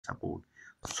support.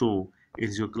 So it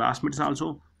is your classmates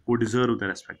also who deserve the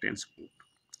respect and support.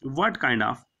 What kind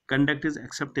of conduct is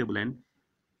acceptable and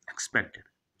expected?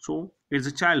 So it's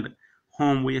a child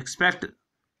whom we expect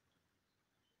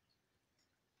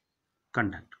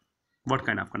conduct. What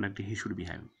kind of conduct he should be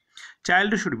having?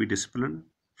 Child should be disciplined.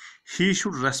 He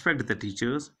should respect the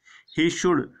teachers. He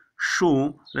should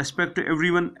show respect to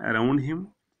everyone around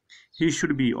him. He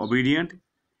should be obedient.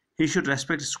 He should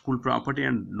respect school property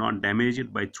and not damage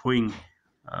it by throwing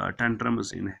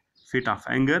tantrums in fit of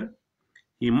anger.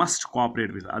 He must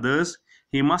cooperate with others.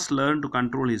 He must learn to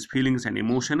control his feelings and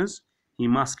emotions. He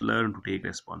must learn to take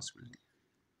responsibility.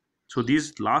 So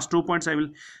these last 2 points I will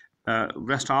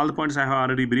rest all the points I have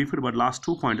already briefed, but last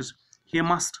 2 points, he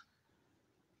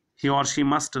or she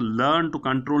must learn to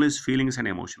control his feelings and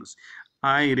emotions.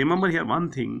 I remember here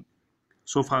one thing.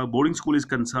 So far boarding school is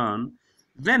concerned,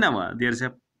 whenever there is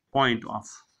a point of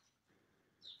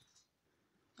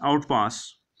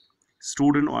outpass,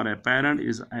 student or a parent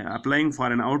is applying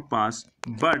for an outpass,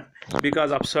 but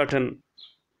because of certain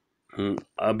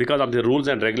because of the rules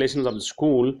and regulations of the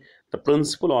school, the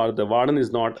principal or the warden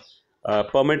is not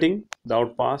permitting the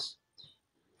outpass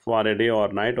for a day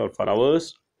or night or for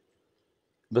hours.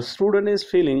 The student is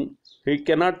feeling he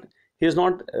is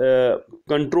not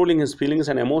controlling his feelings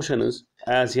and emotions,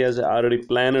 as he has already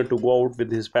planned to go out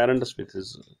with his parents, with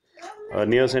his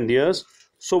nears and dears.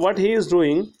 So what he is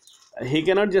doing, he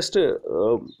cannot just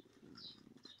do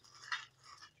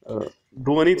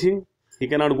anything. He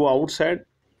cannot go outside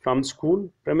from school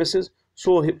premises.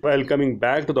 So while coming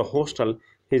back to the hostel,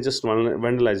 he is just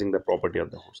vandalizing the property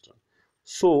of the hostel.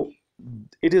 So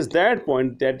it is that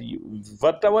point that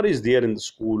whatever is there in the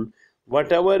school,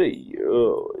 whatever the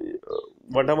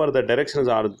directions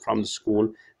are from the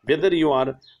school, whether you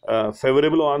are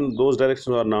favorable on those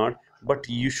directions or not, but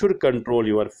you should control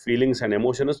your feelings and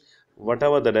emotions.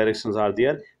 Whatever the directions are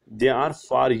there, they are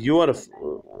for your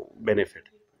benefit,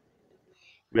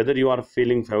 whether you are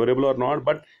feeling favorable or not,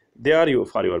 but they are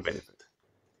for your benefit.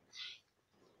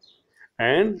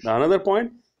 And another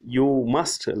point, you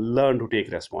must learn to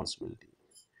take responsibility.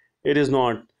 It is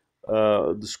not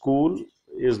the school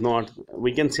is not,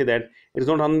 we can say that it is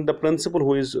not only the principal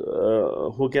who is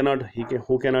who cannot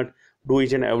do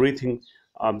each and everything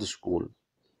of the school.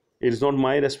 It is not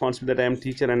my responsibility that I am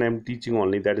teacher and I am teaching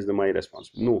only, that is my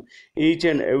responsibility. No, each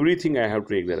and everything I have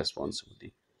to take the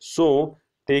responsibility. So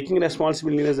taking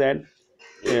responsibility is that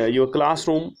your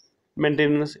classroom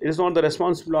maintenance, it is not the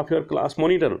responsibility of your class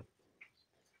monitor.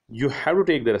 You have to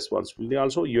take the responsibility.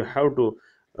 Also you have to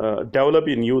develop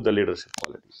in you the leadership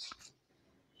qualities.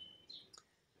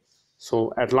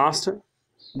 So at last,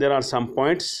 there are some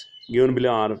points given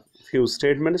below are few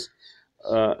statements.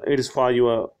 It is for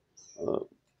your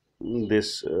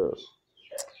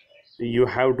you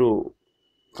have to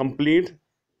complete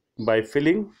by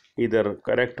filling either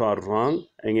correct or wrong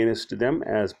against them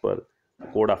as per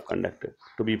code of conduct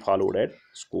to be followed at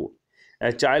school.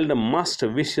 A child must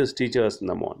wish his teachers in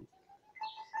the morning.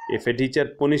 If a teacher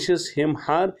punishes him,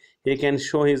 her, he can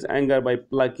show his anger by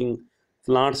plucking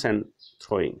plants and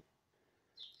throwing.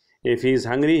 If he is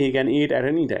hungry, he can eat at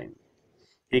any time.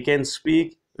 He can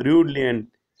speak rudely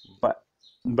and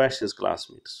bash his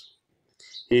classmates.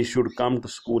 He should come to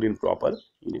school in proper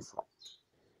uniform.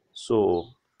 So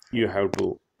you have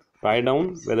to write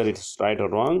down whether it is right or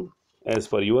wrong as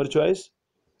per your choice.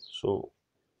 So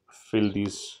fill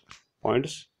these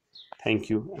points. Thank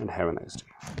you and have a nice day.